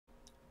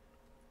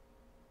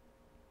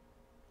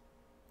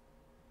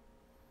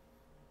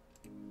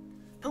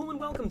Hello and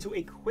welcome to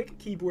a quick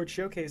keyboard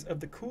showcase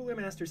of the Cooler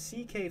Master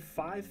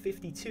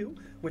CK552,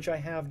 which I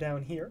have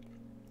down here,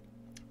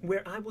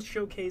 where I will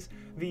showcase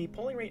the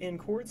polling rate and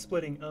chord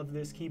splitting of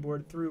this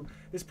keyboard through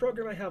this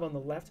program I have on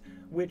the left,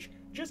 which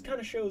just kind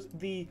of shows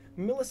the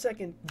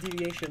millisecond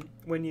deviation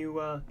when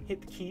you hit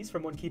the keys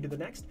from one key to the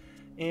next.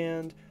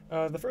 And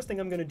the first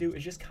thing I'm going to do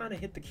is just kind of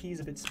hit the keys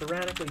a bit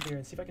sporadically here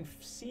and see if I can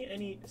see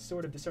any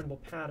sort of discernible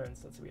patterns.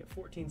 Let's see, we have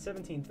 14,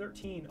 17,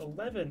 13,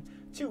 11,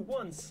 2,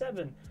 1,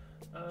 7.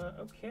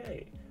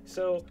 Okay,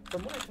 so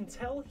from what I can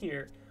tell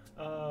here,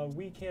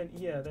 we can,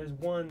 there's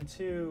 1,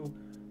 2,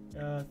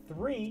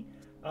 3,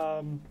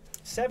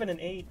 7 and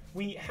 8.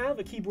 We have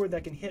a keyboard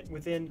that can hit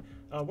within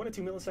 1 or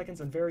 2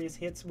 milliseconds on various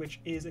hits,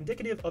 which is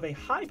indicative of a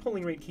high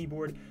polling rate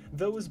keyboard,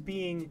 those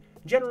being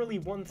generally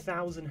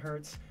 1000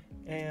 hertz.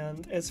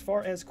 And as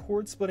far as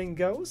chord splitting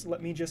goes,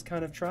 let me just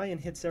kind of try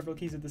and hit several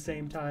keys at the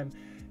same time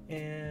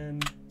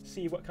and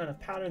see what kind of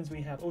patterns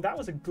we have. Oh, that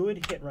was a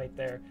good hit right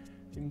there.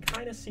 You can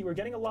kind of see we're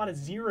getting a lot of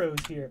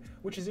zeros here,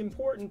 which is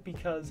important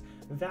because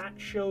that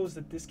shows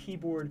that this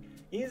keyboard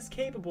is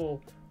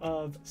capable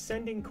of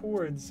sending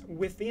chords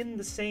within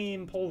the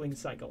same polling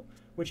cycle,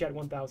 which at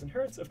 1000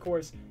 hertz, of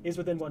course, is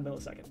within 1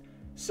 millisecond.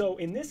 So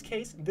in this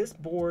case, this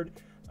board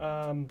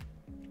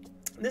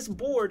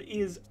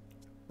is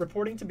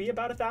reporting to be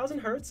about 1000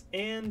 hertz,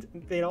 and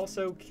they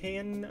also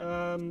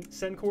can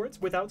send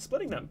chords without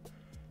splitting them.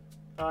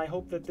 I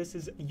hope that this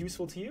is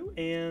useful to you,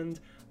 and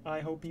I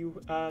hope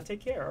you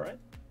take care, all right?